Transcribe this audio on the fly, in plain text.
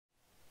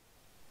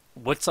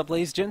What's up,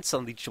 ladies and gents?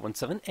 I'm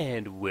Ep.11,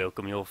 and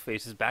welcome your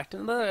faces back to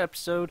another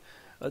episode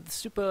of the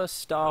Super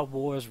Star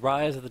Wars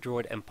Rise of the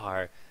Droid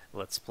Empire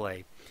Let's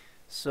Play.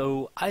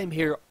 So, I am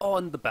here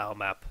on the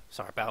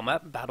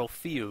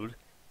battlefield,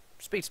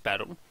 space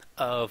battle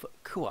of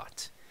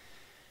Kuat.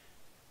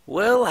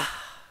 Well,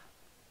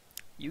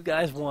 you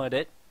guys wanted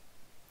it.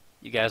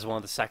 You guys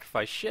wanted to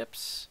sacrifice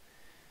ships.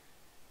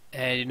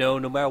 And you know,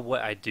 no matter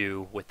what I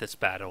do with this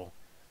battle,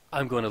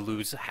 I'm going to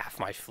lose half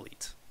my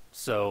fleet.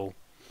 So,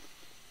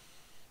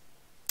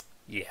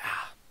 yeah.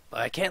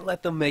 But I can't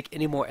let them make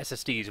any more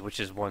SSDs, which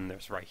is one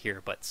there's right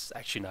here, but it's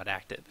actually not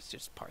active. It's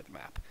just part of the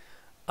map.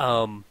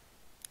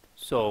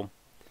 So,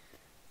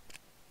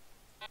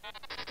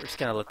 we're just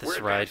going to let this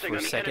ride for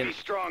a second. Enemy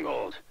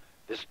stronghold.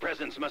 This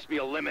presence must be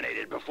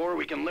eliminated before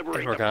we can liberate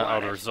and we're the going to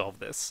planet. auto-resolve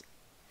this.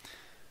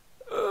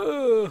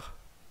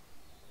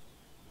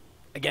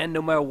 Again,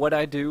 no matter what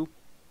I do,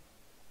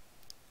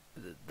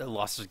 the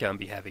loss is going to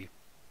be heavy.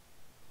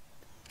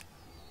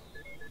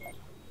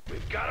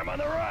 We've got him on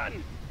the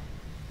run!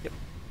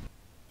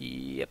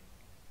 Yep.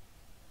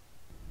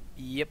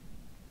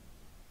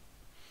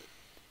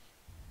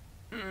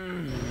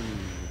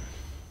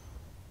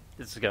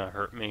 This is going to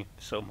hurt me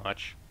so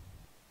much.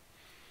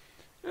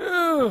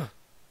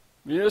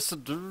 Yes,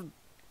 dude.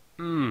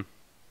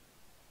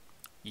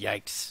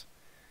 Yikes.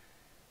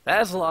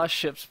 That's a lot of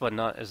ships, but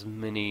not as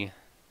many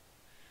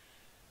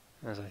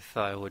as I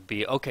thought it would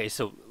be. Okay,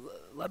 so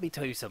let me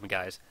tell you something,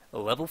 guys.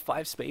 Level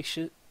 5 space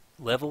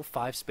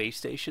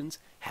stations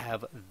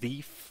have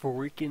the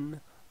freaking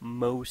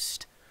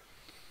most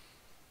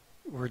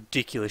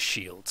ridiculous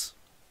shields.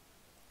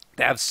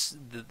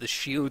 The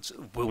shields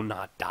will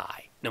not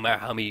die, no matter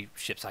how many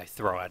ships I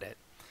throw at it.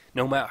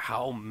 No matter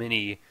how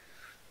many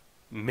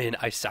men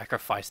I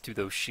sacrifice through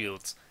those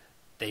shields,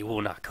 they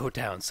will not go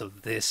down. So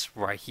this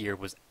right here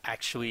was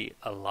actually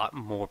a lot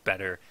more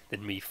better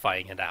than me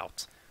fighting it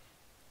out.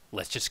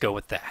 Let's just go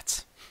with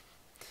that.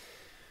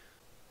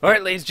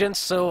 Alright, ladies and gents,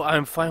 so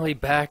I'm finally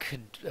back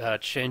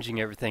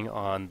changing everything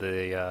on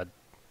the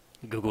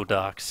Google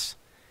Docs.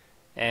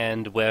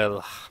 And,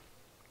 well,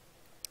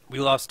 we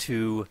lost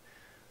two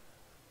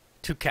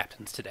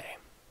captains today.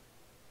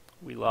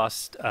 We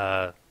lost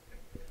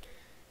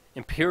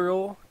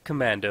Imperial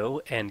Commando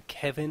and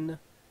Kevin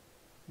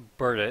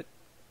Burdett.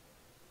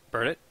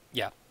 Burdett?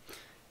 Yeah.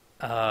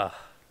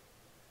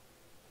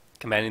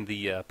 Commanding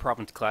the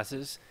Province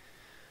classes.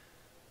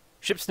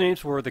 Ships'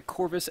 names were the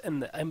Corvus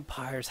and the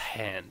Empire's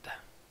Hand.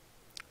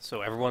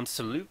 So everyone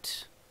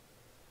salute.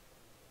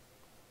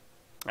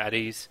 At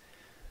ease.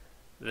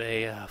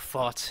 They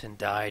fought and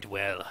died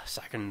well,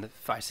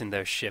 sacrificing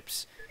their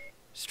ships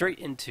straight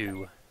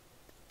into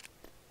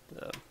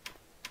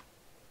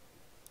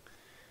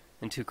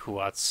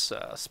Kuat's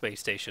space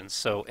stations.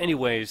 So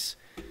anyways,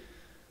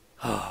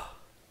 God,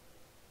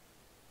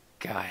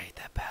 I hate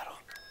that battle.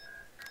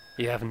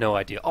 You have no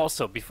idea.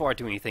 Also, before I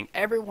do anything,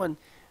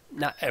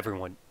 not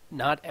everyone,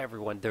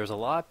 there's not a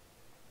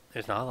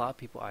lot of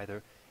people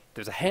either.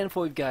 There's a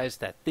handful of guys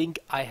that think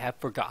I have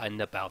forgotten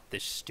about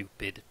this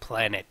stupid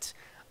planet.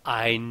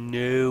 I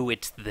know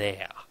it's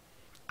there.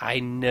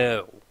 I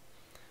know.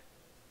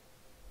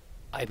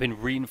 I've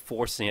been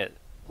reinforcing it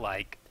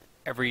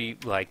every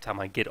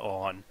time I get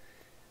on.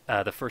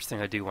 The first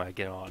thing I do when I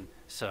get on.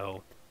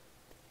 So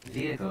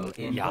vehicle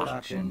in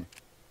production.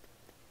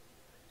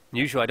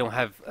 Usually I don't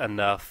have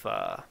enough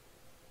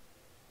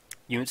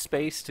unit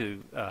space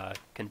to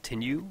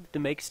continue to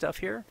make stuff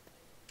here.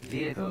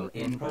 Vehicle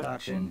in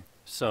production.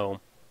 So,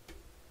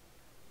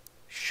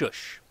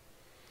 shush.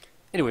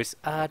 Anyways,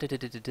 we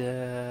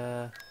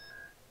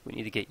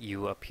need to get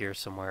you up here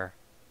somewhere.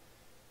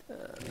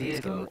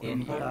 Vehicle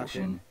in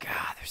production.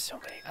 God, there's so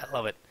many. I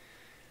love it.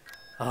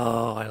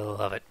 Oh, I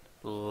love it.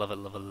 Love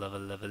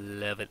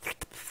it.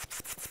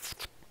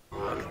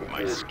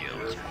 My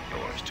skills are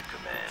yours to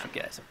command.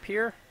 You guys up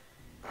here.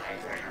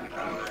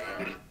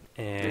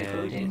 And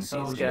Recruiting these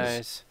soldiers.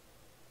 guys.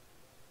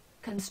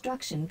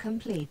 Construction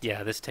complete.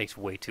 Yeah, this takes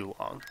way too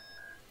long.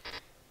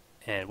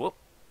 And whoop.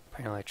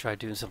 Apparently I tried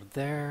doing something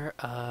there.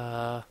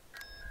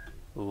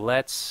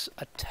 Let's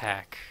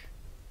attack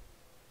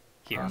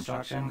here.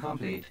 Construction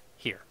complete.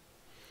 Here.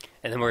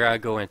 And then we're gonna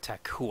go and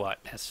attack Kuat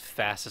as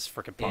fast as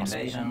freaking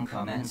possible. Invasion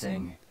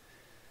commencing.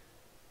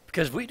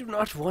 Because we do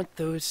not want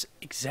those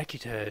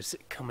executors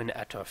coming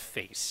at our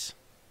face.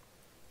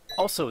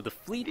 Also, the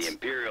fleet, The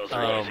Imperials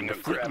are using the a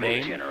fleet gravity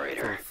name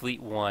generator. for Fleet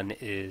 1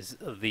 is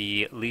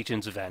the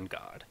Legion's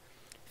Vanguard.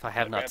 If I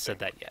have not said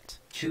that yet.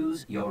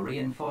 Choose your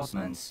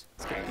reinforcements.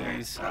 Let's get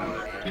these.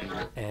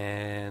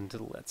 And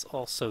let's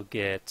also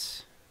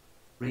get...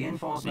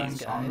 Reinforcements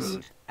These en guys.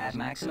 route at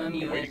maximum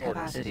unit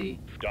capacity.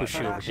 Push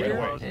you over Production here.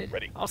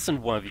 halted. I'll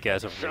send one of you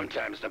guys over here.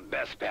 Sometimes the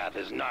best path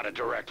is not a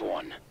direct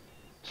one.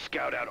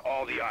 Scout out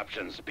all the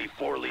options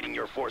before leading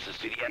your forces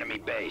to the enemy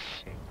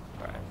base.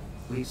 Alright.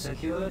 We've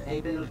secured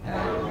a build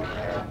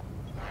pad.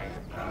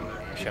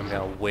 Actually, I'm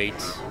gonna wait.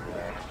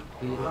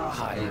 We lost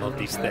I a love build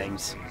these pad.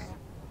 things.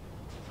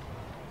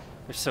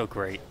 They're so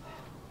great.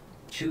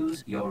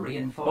 Choose your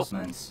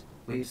reinforcements.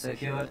 We've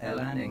secured a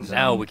landing zone.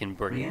 Now we can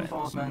bring them in.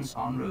 Reinforcements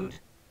en route.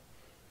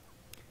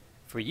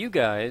 For you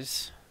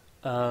guys,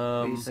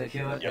 We've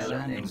secured Yes, a sir.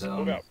 landing Move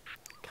zone. out.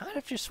 kind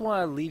of just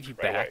want to leave you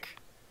Right away. back.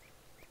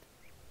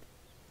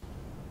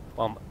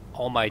 While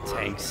all my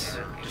tanks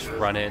just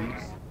run in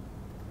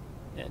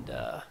and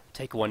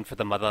take one for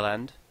the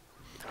motherland.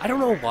 I don't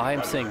know why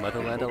I'm saying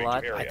motherland a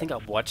lot. I think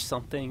I've watched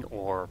something,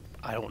 or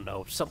I don't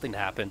know, something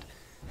happened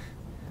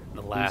in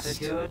the We've last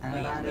secured an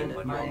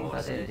abandoned mining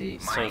facility.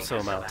 so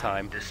amount of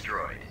time.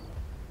 Destroyed.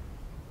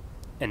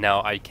 And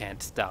now I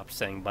can't stop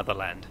saying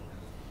motherland.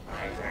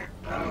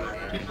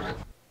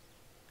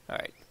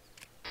 Alright.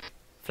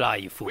 Fly,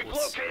 you We've fools.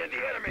 located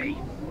the enemy.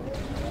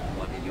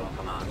 What did your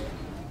command?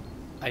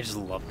 I just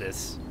love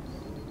this.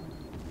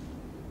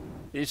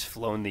 They just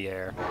flow in the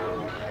air.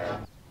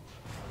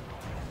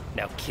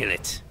 Now kill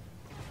it.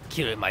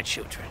 Kill it, my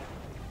children.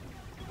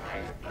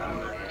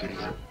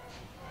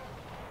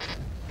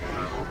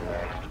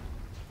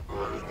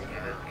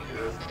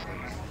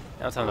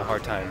 Now it's having a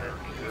hard time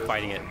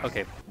fighting it.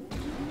 Okay.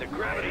 The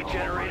gravity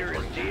generator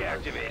is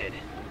deactivated.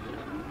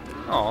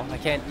 Oh, I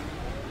can't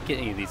get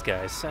any of these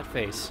guys. Sad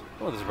face.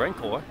 Oh, there's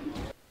Rancor.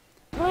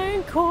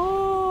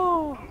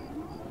 Rancor!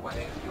 What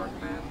is your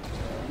command?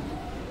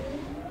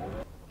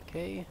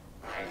 Okay.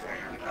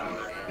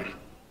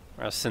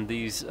 I'll send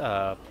these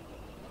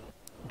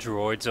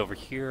droids over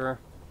here.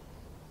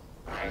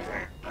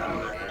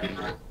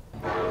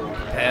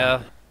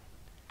 Prepare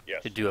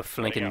Yes. to do a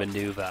flanking Running out.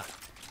 maneuver.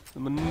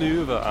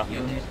 Maneuver.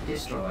 Unit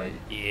destroyed.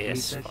 Yes.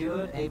 We've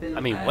secured a build I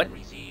mean, pad. what?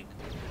 Received.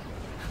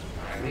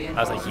 I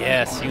was like,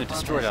 yes, unit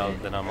destroyed.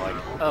 Contested. Then I'm like,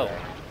 oh,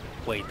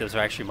 wait, those are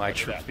actually my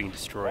troops being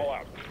destroyed. All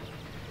out.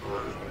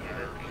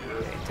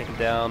 Okay, take them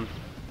down.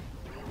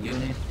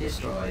 Unit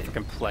destroyed.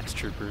 Freaking Plex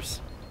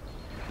troopers.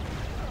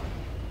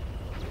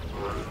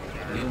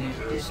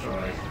 Unit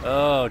destroyed.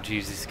 Oh,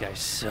 jeez, these guys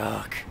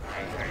suck.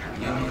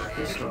 Unit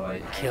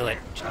destroyed. Kill it.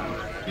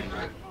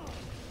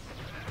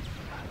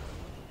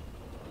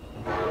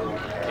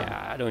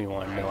 Yeah, I don't even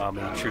want to know how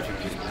many troops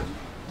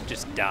have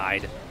just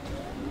died.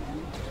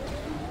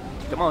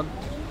 Come on,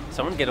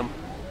 someone get him.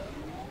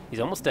 He's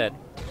almost dead.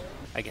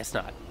 I guess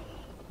not.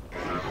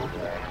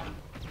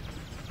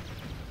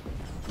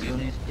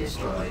 Unit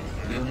destroyed.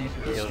 Unit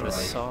Kill this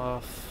destroyed.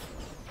 off.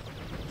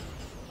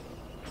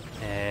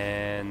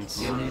 And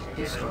Unit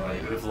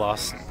destroyed. we've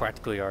lost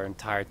practically our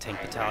entire tank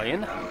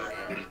battalion.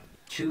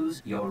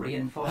 Choose your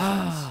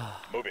reinforcements.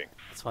 Moving.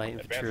 That's why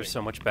infantry are Advancing.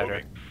 so much better.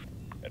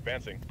 Moving.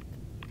 Advancing.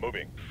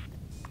 Moving.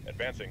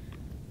 Advancing.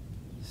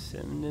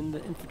 Send in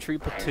the infantry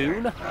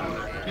platoon.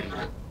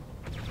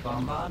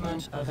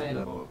 Bombardment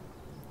available.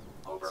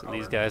 Over. So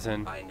these guys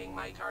in. Finding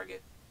my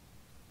target.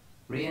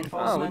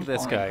 Reinforcement this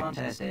point guy.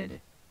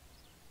 contested.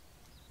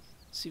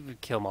 See if we can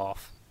kill him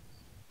off.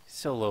 He's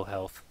so low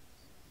health.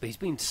 But he's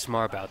being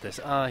smart about this.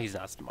 He's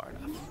not smart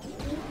enough.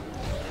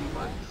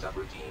 Input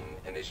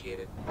subroutine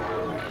initiated.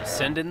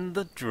 Send in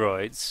the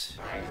droids.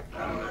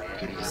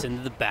 Send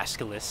in the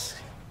basilisks.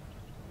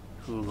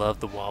 Who love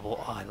the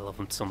wobble. Oh, I love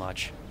them so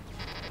much.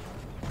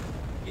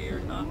 Gear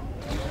none.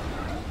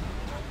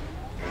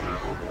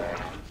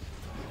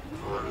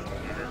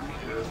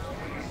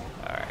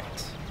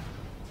 Alright.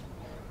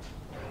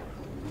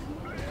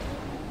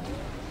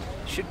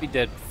 Should be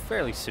dead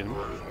fairly soon.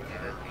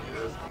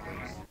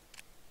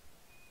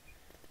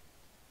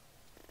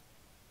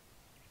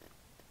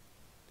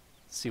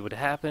 See what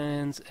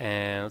happens,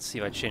 and let's see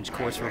if I change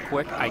course real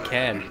quick. I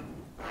can.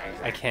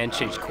 I can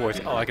change course.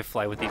 Oh, I could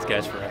fly with these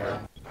guys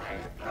forever.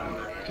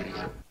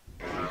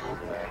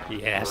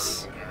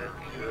 Yes.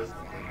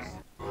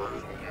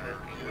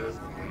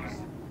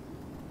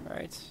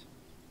 Alright.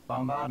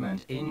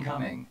 Bombardment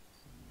incoming.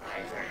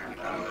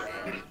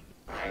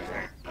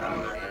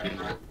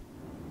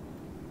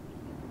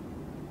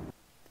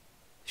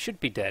 Should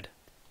be dead.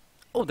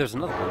 Oh, there's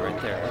another one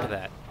right there. Look at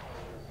that.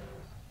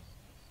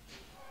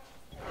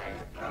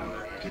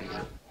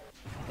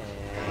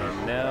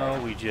 And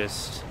now we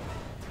just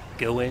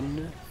go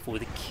in for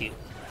the kill.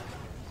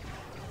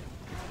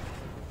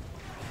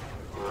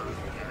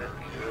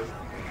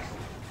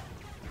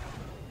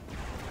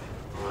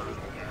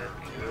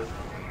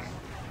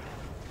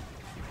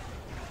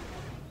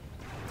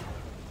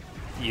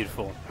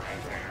 Beautiful.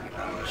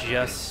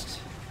 Just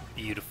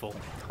beautiful.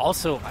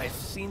 Also, I've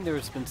seen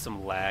there's been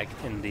some lag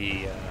in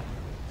the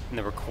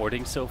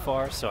recording so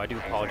far, so I do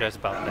apologize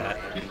about that.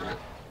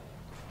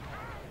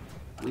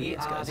 We These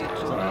are guys are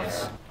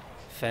victorious.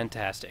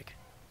 fantastic.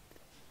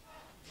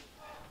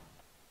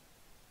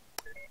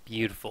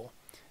 Beautiful.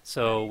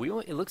 So we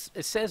only,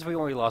 it says we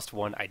only lost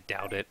one. I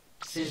doubt it.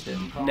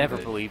 System Never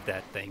conquered. believe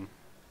that thing.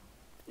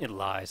 It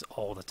lies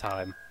all the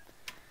time.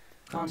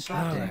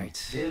 Constructing.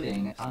 Alright.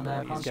 Building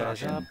under These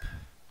guys up. construction.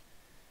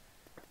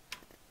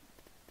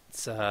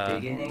 Let's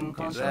Beginning do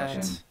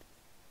construction. that.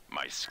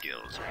 My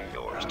skills are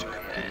yours to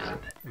command.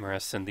 I'm gonna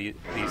send these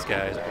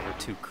guys over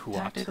to Kuat.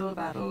 Tactical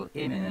battle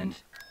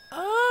imminent.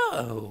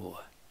 Oh,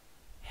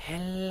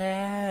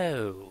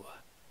 hello,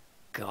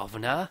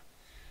 Governor.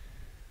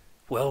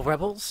 Well,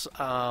 rebels,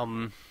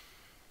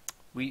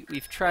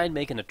 we've tried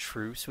making a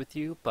truce with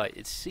you, but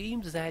it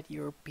seems that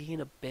you're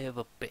being a bit of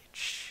a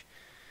bitch.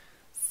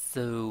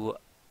 So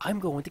I'm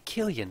going to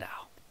kill you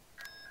now.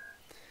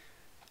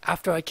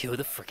 After I kill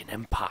the frickin'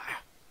 Empire.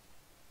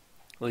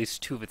 At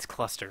least 2 of its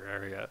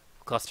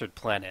clustered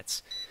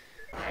planets.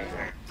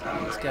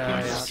 These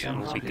guys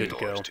will be good to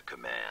go. To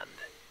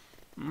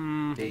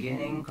command.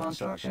 Beginning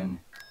construction.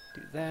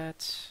 Do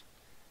that.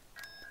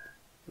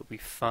 You'll be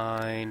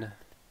fine.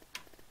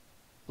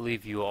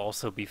 Believe you'll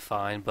also be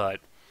fine, but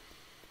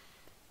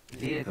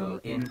Vehicle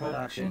in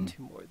production.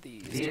 2 more of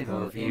these. 2 Vehicle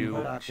more of in you.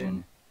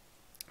 production.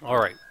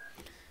 Alright.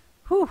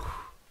 Whew.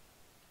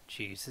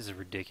 Jeez, this is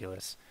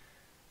ridiculous.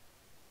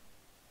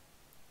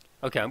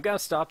 Okay, I'm gonna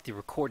stop the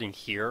recording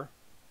here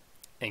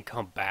and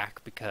come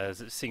back because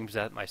it seems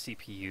that my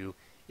CPU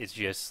is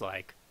just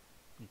like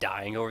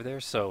dying over there,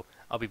 so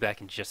I'll be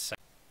back in just a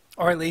second.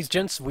 Alright, ladies and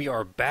gents, we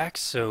are back,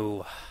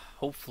 so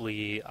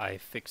hopefully I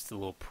fixed the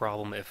little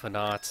problem. If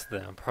not,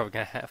 then I'm probably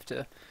gonna have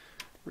to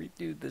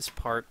redo this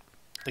part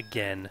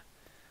again.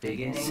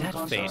 Beginning Sad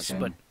face, construction.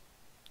 but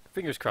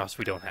fingers crossed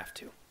we don't have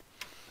to.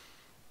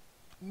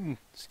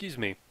 Excuse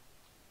me.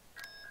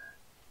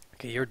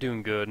 Okay, you're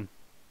doing good.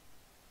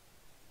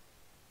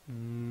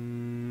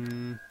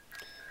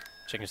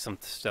 Checking some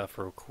stuff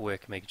real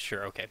quick, making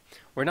sure. Okay,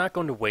 we're not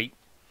going to wait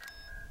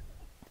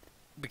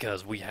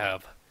because we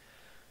have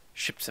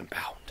ships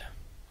inbound.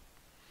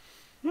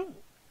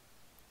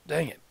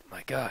 Dang it,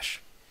 my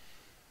gosh.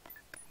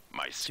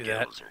 My that.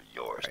 skills are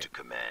yours Right. to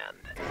command.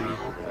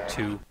 3,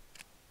 2,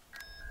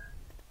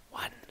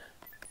 1.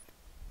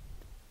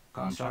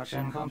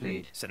 Construction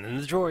complete. Send in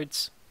the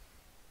droids.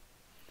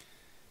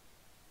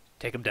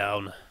 Take them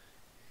down.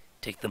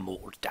 Take them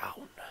all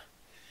down.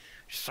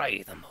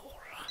 Slay them all.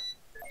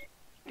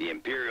 The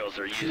Imperials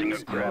are using a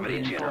Choose your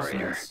gravity generator.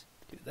 reinforcements.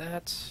 Do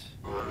that.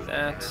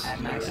 That.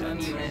 At maximum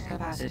unit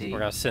capacity. We're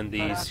gonna send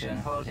these. Production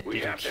halted. We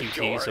These are have to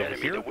show QTs our over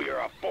enemy here. that we are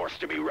a force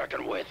to be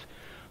reckoned with.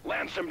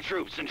 Land some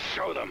troops and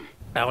show them.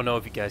 I don't know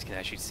if you guys can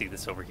actually see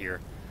this over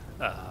here.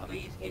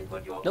 Please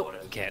input your Nope,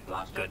 orders. can't.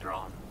 Blaster Good.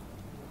 drawn.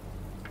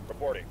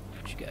 Reporting.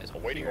 Put you guys over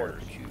Awaiting here.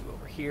 orders. Put you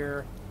over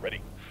here.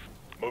 Ready.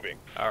 Moving.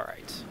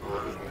 Alright.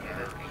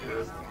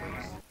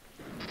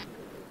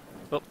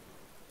 Oh,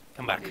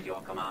 come back. What is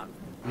your command?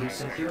 We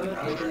secured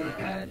a lily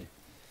pad.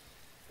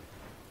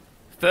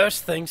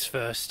 First things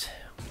first.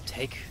 We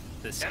take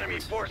this Enemy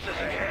out. forces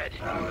ahead.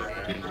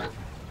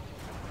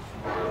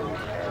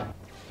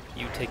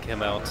 You take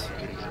him out.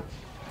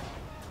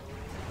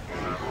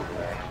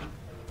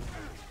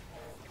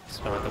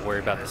 So don't have to worry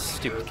about this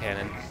stupid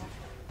cannon.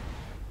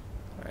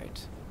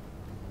 Alright.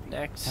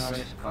 Next.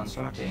 Turret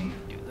constructing.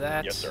 Do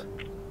that. Yes, sir.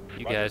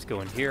 You guys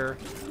go in here.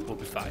 We'll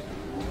be fine.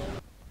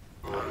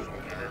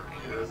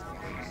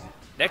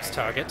 Next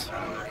target.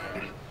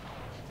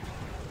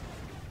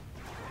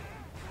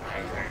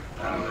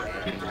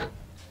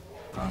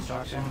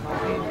 Construction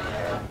complete.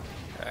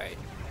 Alright.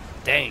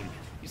 Dang.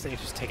 These things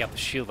just take out the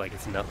shield like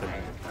it's nothing.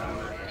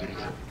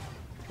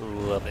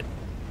 Love it.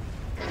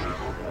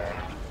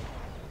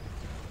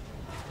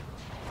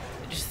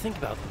 Just think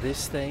about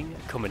this thing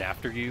coming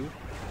after you.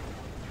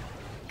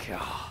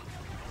 God.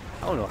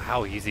 I don't know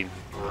how easy.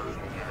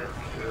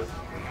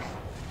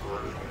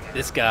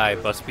 This guy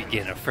must be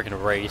getting a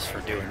freaking raise for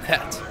doing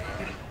that.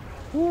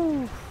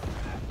 Woo.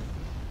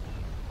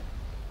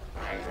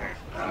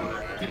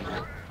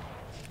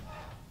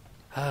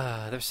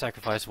 Their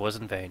sacrifice was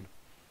in vain.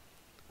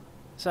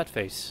 Sad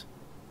face.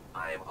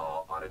 I am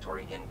all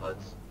auditory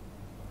inputs.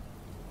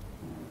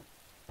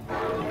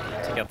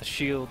 Take out the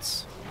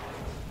shields.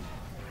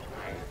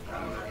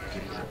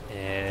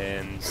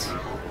 And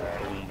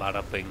boom,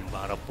 bada bing,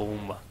 bada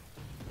boom.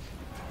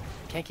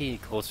 Can't get any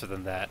closer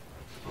than that.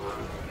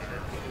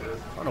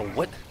 I don't know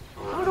what.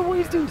 I don't know what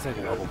he's doing. He's like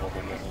wobble, wobble,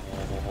 wobble,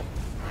 wobble, wobble.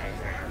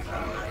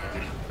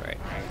 Right.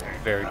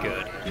 Very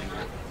good.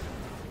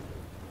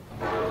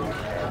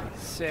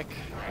 Sick.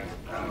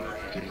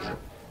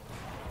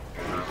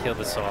 Kill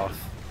this off,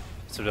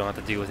 so we don't have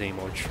to deal with any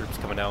more troops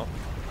coming out.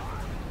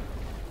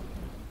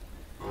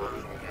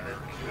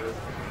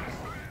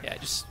 Yeah,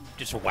 just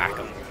whack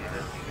them.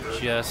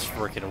 Just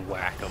freaking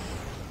whack them.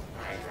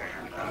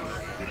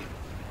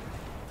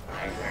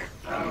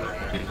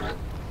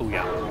 Oh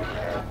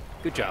yeah.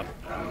 Good job.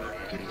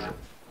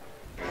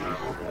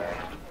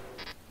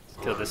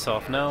 Let's kill this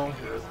off now,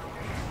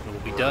 and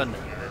we'll be done.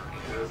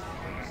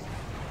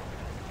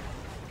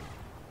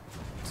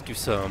 Let's do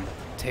some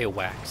tail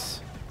whacks.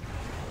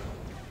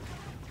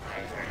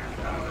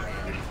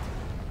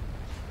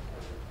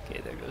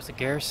 Okay, there goes the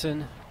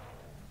garrison.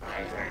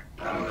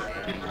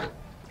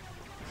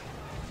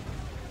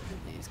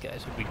 These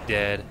guys will be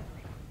dead.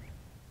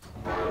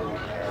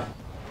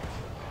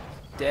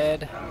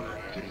 Dead.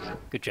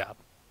 Good job.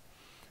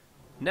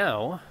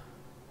 Now,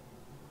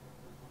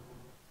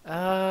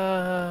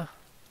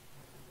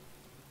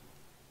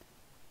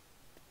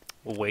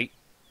 we'll wait.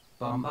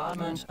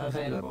 Bombardment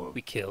available.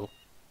 We kill.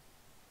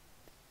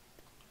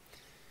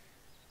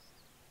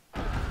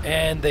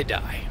 And they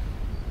die.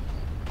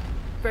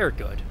 Very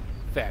good.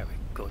 Very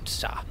good,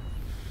 sir.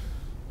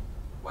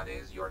 What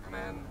is your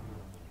command?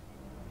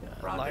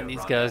 Line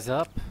these guys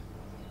up.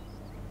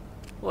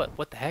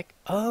 What the heck?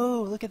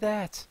 Oh, look at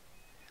that!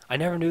 I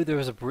never knew there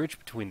was a bridge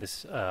between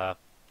this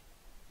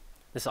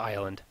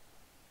island.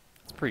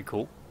 It's pretty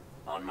cool.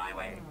 On my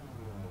way.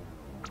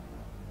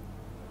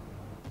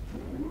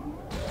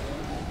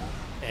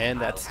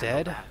 And that's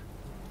dead.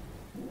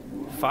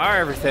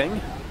 Fire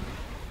everything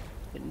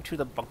into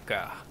the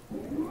bunker.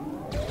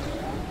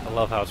 I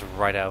love how it's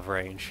right out of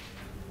range.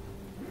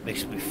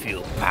 Makes me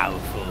feel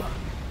powerful.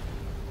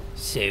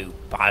 So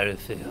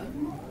powerful.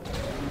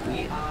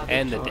 We are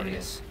And the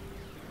victorious.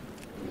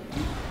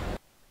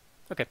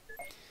 Okay.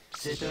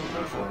 System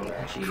control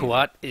achieved.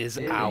 Kuat is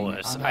Building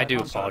ours. under I do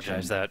construction.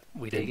 apologize that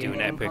we didn't do an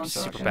Beginning epic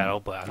super construction. battle,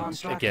 but again,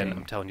 Constructing.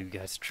 I'm telling you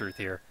guys the truth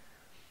here.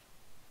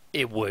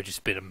 It would have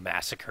just been a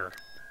massacre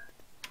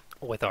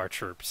with our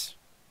troops.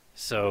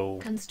 So,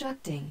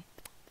 Constructing.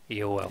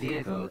 you're welcome.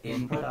 Vehicle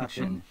in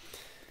production.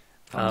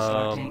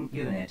 Constructing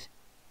unit.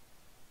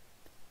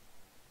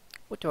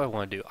 What do I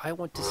want to do? I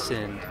want to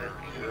send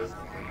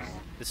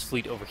this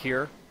fleet over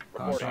here.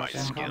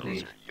 Construction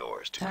complete.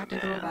 Yours to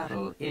Tactical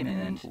battle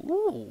imminent.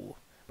 Ooh!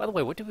 By the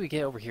way, what did we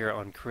get over here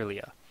on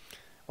Corellia?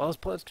 While his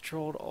planets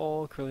controlled,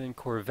 all Corellian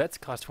corvettes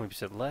cost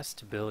 20% less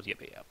to build.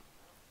 Yep.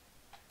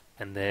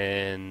 And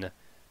then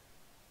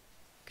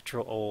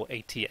control all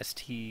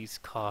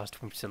ATSTs cost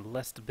 20%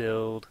 less to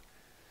build.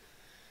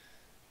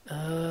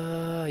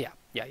 Yeah.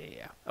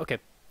 Okay.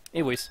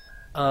 Anyways,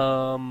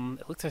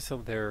 it looks like some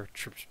of their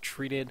troops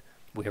retreated.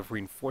 We have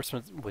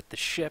reinforcements with the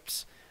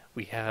ships.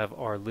 We have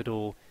our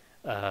little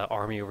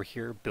army over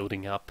here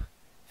building up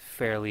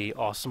fairly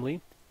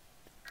awesomely.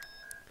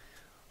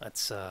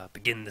 Let's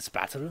begin this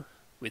battle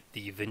with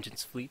the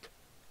Vengeance fleet.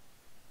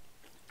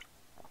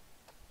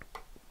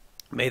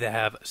 May they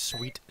have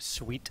sweet,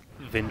 sweet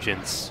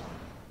vengeance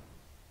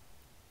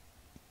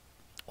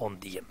on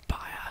the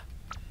Empire.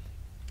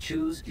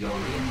 Choose your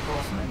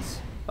reinforcements.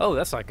 Oh,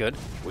 that's not good.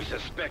 We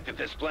suspect that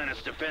this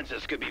planet's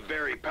defenses could be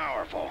very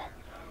powerful.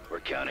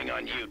 We're counting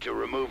on you to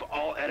remove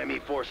all enemy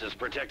forces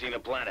protecting the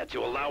planet to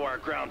allow our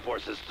ground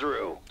forces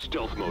through.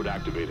 Stealth mode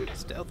activated.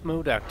 Stealth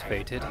mode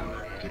activated.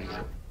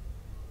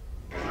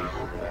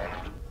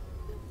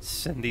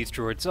 Send these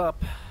droids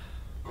up.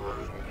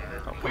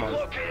 Oh, come on.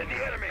 Located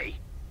the enemy!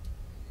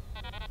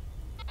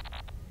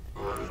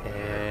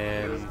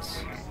 And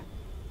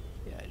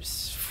yeah,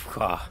 just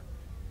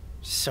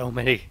so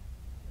many.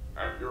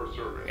 At your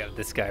service. We got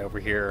this guy over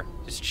here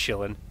just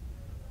chilling.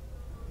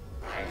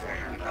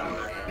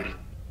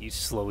 He's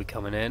slowly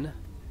coming in.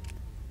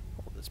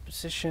 Hold this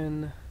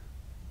position.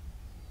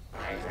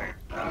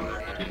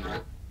 Velocity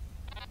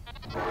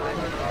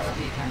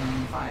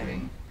cannon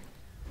firing.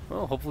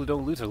 Well, hopefully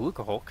don't lose a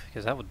Luca Hulk,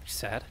 because that would be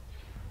sad.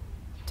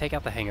 Take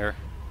out the hangar.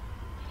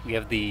 We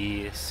have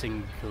the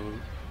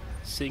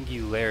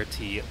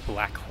Singularity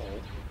Black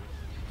Hole.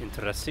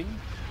 Interesting.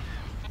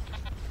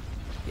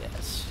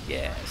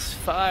 Yes.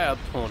 Fire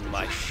upon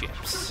my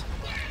ships.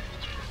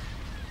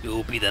 It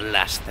will be the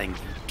last thing you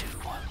do.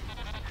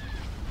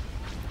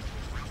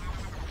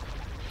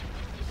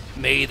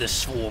 May the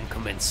swarm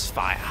commence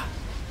fire.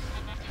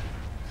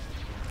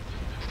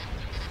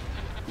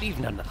 Leave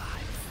none alive.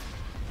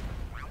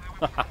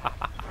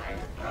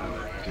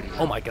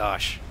 Oh my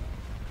gosh.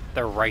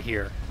 They're right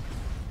here.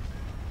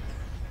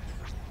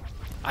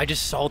 I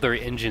just saw their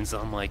engines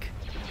and I'm like,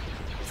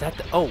 is that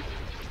the... Oh!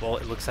 Well,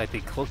 it looks like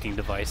the cloaking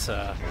device,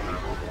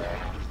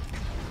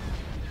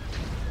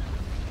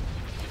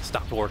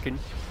 stopped working.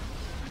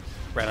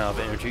 Ran out of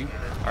energy.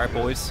 Alright,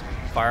 boys.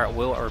 Fire at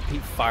will. I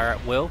repeat, fire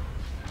at will.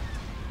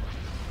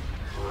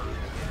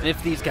 And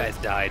if these guys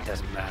die, it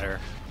doesn't matter.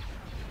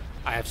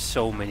 I have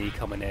so many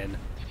coming in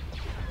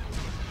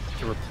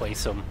to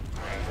replace them.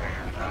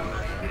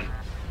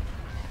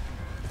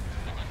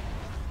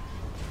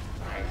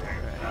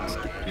 Let's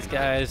get these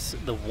guys.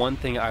 The one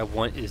thing I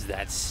want is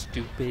that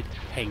stupid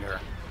hangar.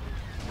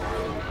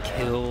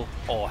 Kill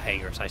all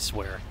hangars, I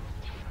swear.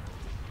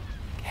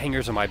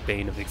 Hangars are my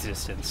bane of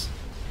existence.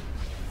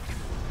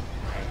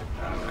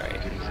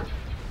 Alright.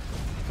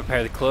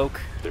 Prepare the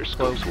cloak. Their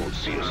scopes won't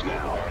see us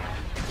now.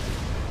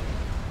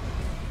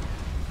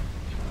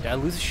 Did I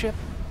lose a ship?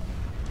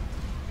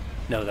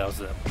 No, that was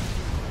them.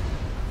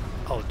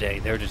 Oh,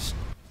 dang, they're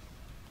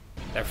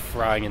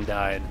frying and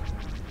dying.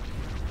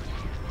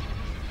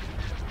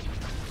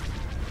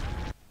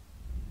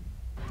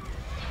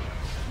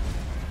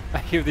 I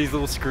hear these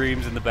little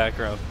screams in the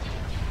background.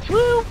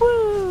 Woo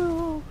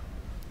woo!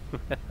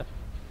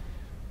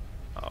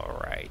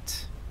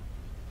 Alright.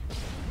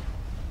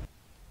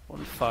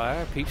 One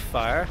fire, peach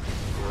fire.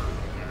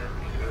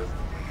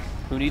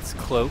 Who needs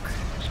cloak?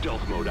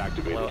 Stealth mode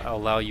activated. Well, I'll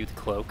allow you to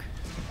cloak.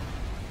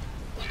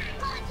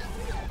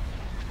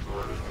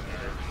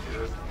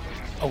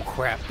 Oh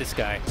crap, this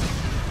guy.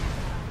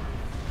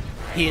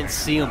 He didn't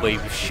see him, but he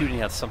was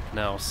shooting at something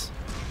else.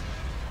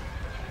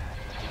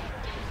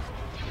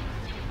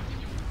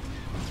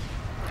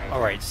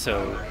 Alright,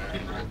 so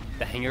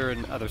the hangar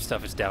and other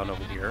stuff is down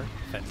over here.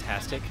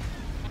 Fantastic.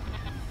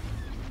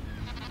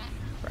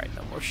 Right,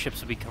 no more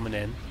ships will be coming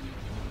in.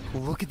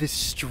 Look at this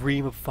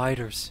stream of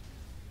fighters.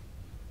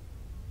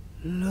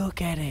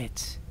 Look at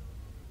it.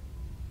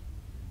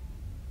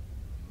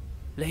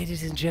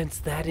 Ladies and gents,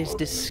 that is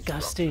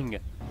disgusting.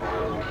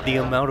 The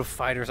amount of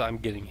fighters I'm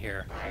getting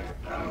here.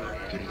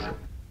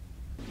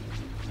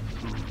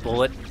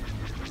 Bullet,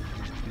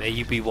 may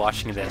you be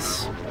watching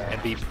this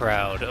and be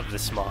proud of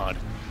this mod.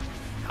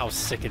 How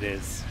sick it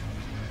is.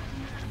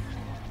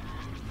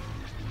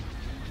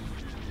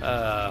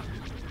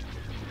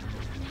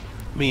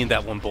 Me and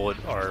that one Bullet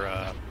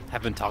are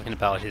have been talking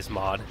about his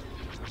mod.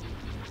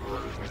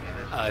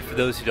 For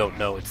those who don't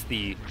know, it's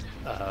the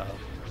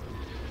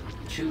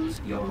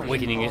Choose your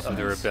Awakening of the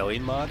reinforcements.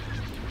 Rebellion mod.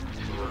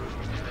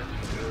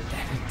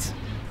 And,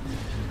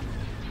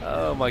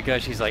 oh my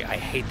gosh, he's like, I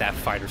hate that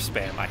fighter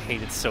spam. I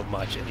hate it so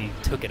much, and he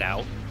took it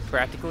out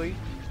practically.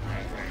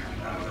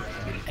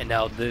 And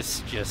now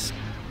this just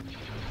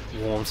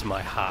warms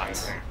my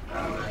heart.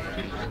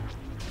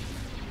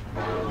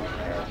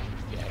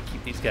 Yeah,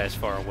 keep these guys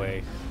far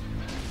away.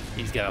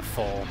 He's gotta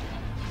fall.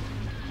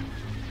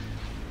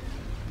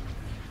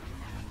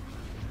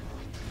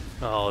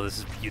 Oh, this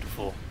is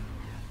beautiful.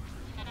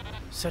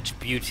 Such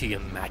beauty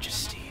and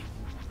majesty.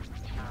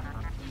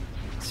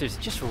 So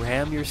just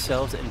ram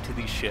yourselves into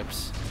these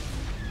ships.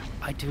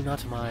 I do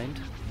not mind.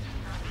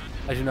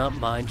 I do not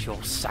mind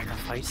your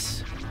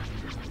sacrifice.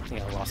 I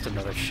think I lost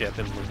another ship,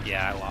 and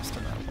yeah, I lost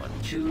another one.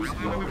 Choose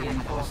your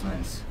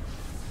reinforcements.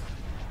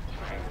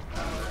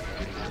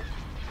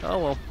 Oh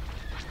well.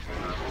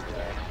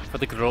 For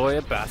the glory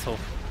of battle.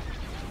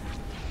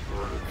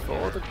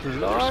 For the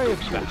glory of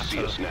Airstrikes won't see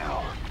battle. us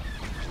now.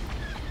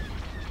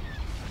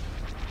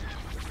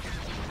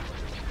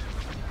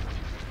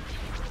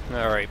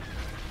 Alright.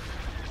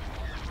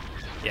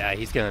 Yeah,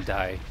 he's gonna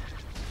die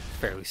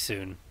fairly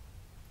soon.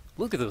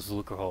 Look at those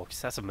Lucre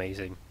Hulks, that's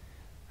amazing.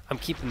 I'm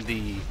keeping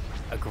the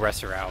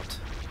aggressor out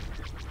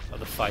of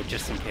the fight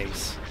just in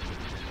case.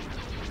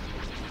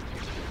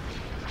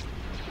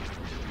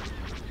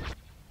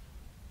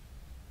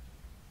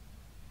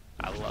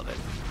 I love it.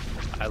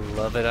 I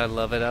love it, I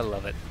love it, I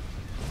love it.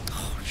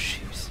 Oh,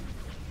 jeez.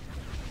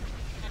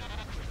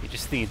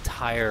 Just the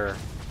entire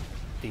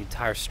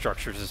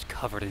structure is just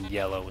covered in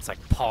yellow. It's like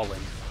pollen.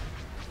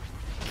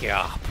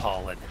 Yeah,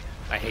 pollen.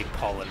 I hate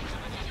pollen.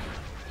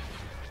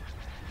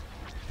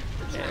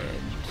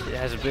 And it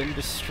has been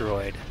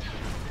destroyed.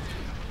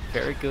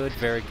 Very good,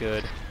 very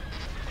good.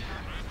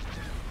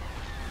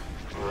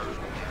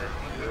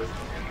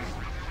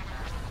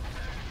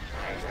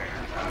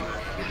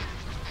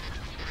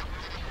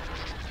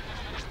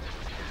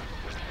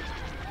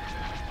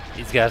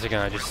 These guys are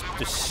gonna just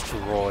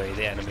destroy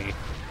the enemy.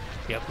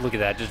 Yep, look at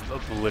that, just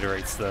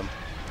obliterates them.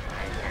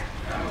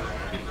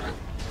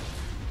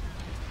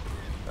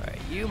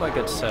 Alright, you, my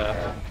good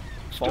sir,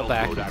 fall Stealth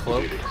back mode and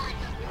cloak. activated.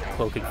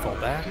 Cloak and fall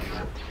back.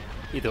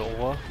 Either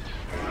or.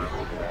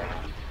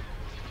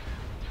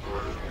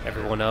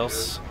 Everyone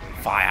else,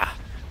 fire!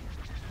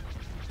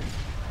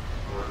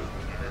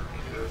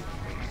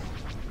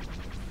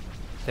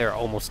 They're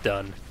almost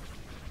done.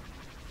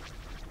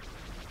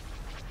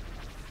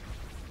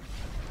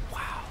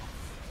 Wow.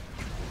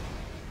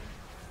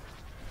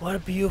 What a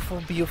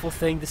beautiful, beautiful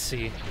thing to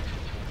see.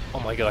 Oh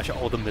my gosh,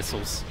 all the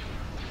missiles.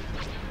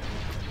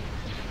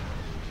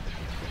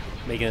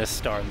 Making a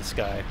star in the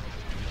sky.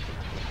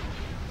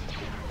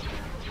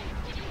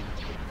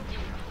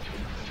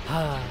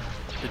 Ah,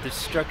 the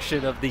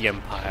destruction of the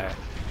Empire.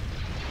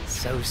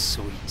 So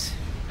sweet.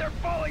 They're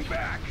falling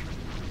back!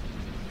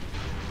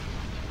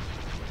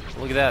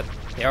 Look at that.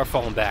 They are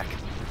falling back.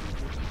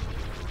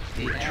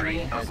 The enemy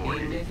has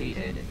been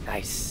defeated.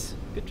 Nice.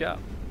 Good job.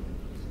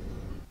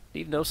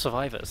 Leave no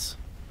survivors.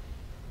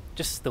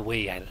 Just the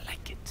way I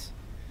like it.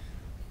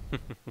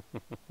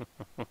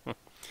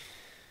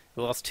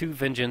 We lost 2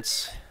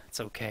 Vengeance. It's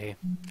okay.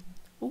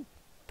 Ooh,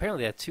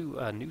 apparently I had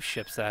 2 new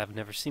ships that I've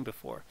never seen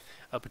before.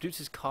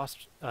 Produces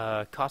cost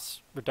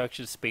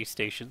reduction space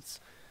stations.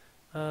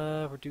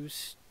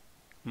 Reduce.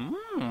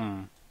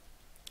 I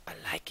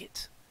like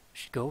it. We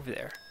should go over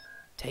there.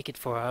 Take it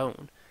for our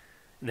own.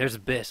 And there's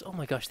Abyss. Oh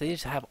my gosh, they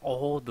just have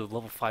all the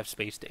level 5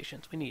 space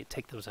stations. We need to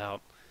take those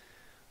out.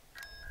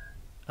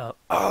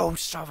 Oh,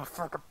 son of a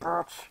fucking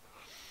bitch!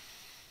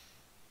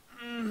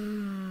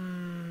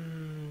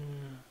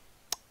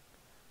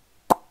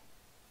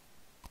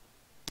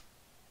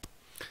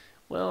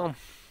 Well,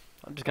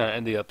 I'm just gonna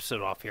end the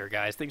episode off here,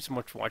 guys. Thanks so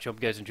much for watching.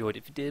 Hope you guys enjoyed.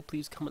 If you did,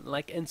 please comment,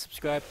 like, and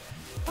subscribe.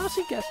 I'll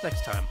see you guys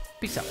next time.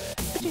 Peace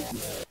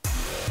out.